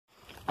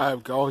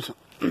Guys,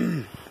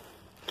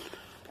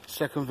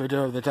 second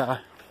video of the day.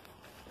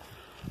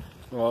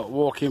 Right,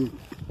 walking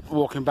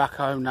back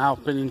home now.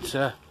 Been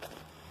into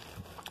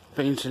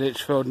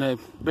Lichfield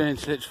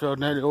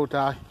nearly all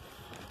day.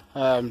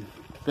 Been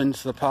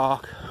to the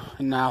park,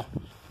 and now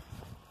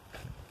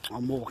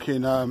I'm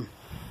walking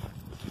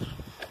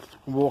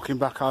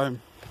back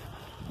home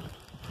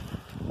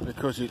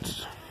because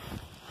it's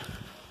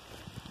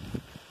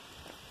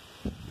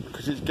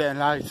getting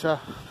later.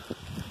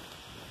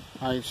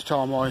 And it's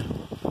time I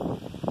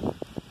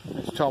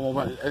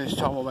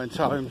went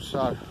home,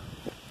 so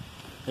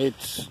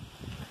it's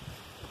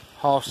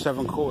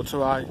 7:30,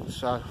 8:15,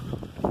 so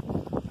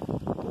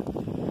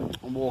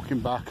I'm walking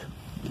back.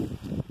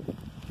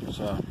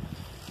 So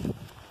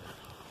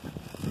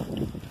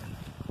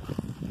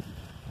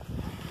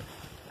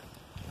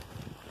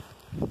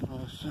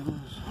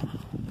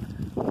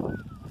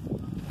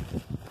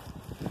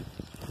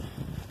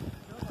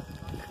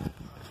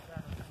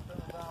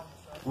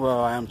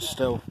well, I am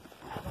still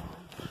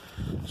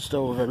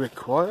very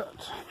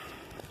quiet.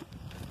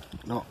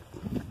 Not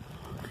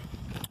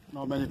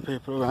many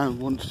people around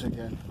once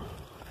again.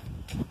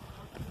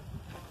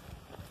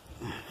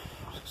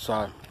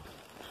 So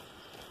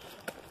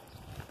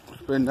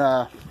it's been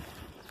a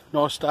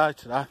nice day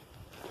today.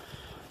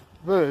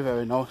 Very,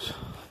 very nice.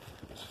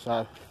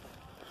 So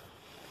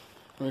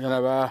we're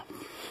gonna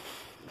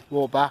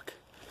walk back.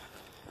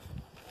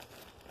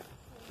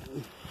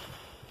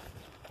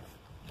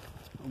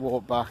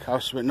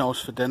 Have something nice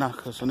for dinner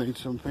because I need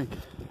something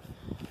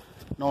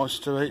nice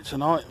to eat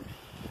tonight,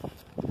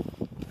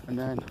 and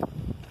then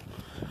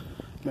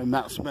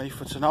that's me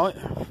for tonight.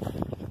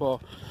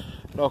 But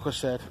like I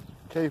said,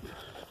 keep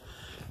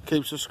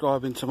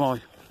subscribing to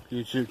my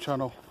YouTube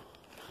channel,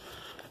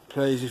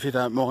 please, if you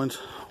don't mind.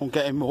 I'm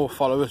getting more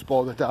followers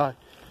by the day.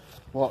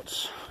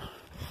 What's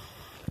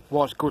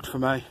good for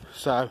me,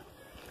 so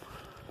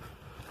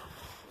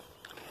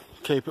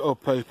keep it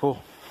up,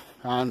 people.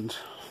 And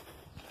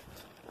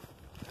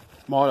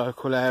my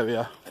local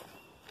area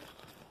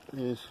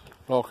is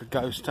like a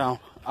ghost town,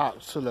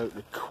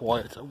 absolutely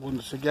quiet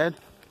once again,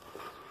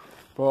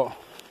 but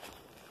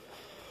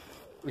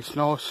it's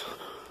nice.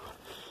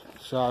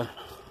 So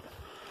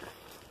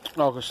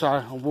like I say,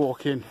 I'm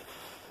walking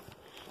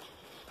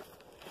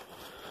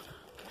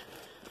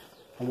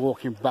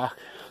back,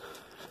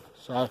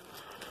 so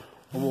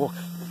I'm walking.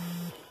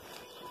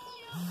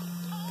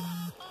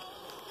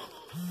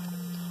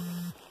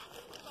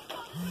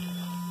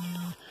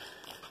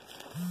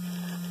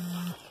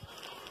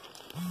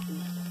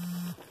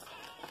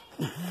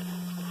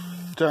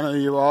 Don't know who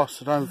you are,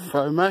 so don't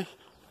phone me.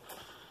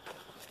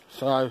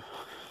 So I've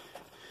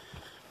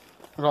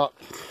got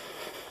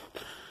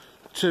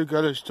 2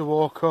 gullies to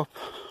walk up,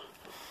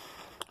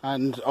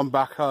 and I'm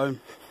back home.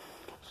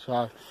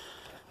 So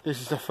this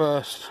is the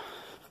first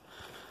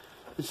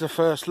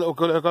little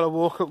gully I've got to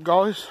walk up,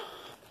 guys.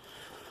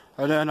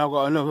 And then I've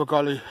got another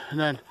gully, and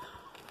then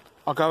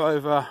I'll go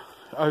over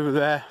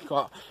there.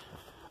 Got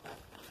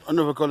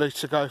another gully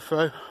to go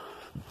through,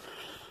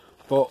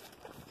 but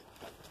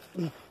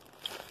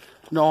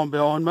no one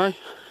behind me,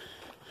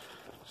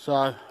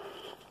 so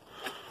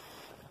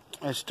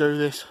let's do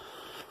this.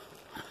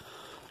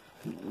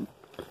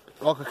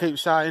 Like I keep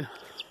saying,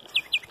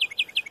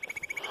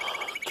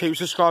 keep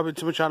subscribing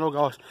to my channel,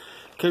 guys.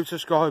 Keep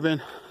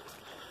subscribing,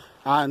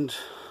 and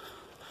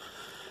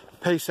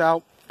peace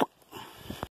out.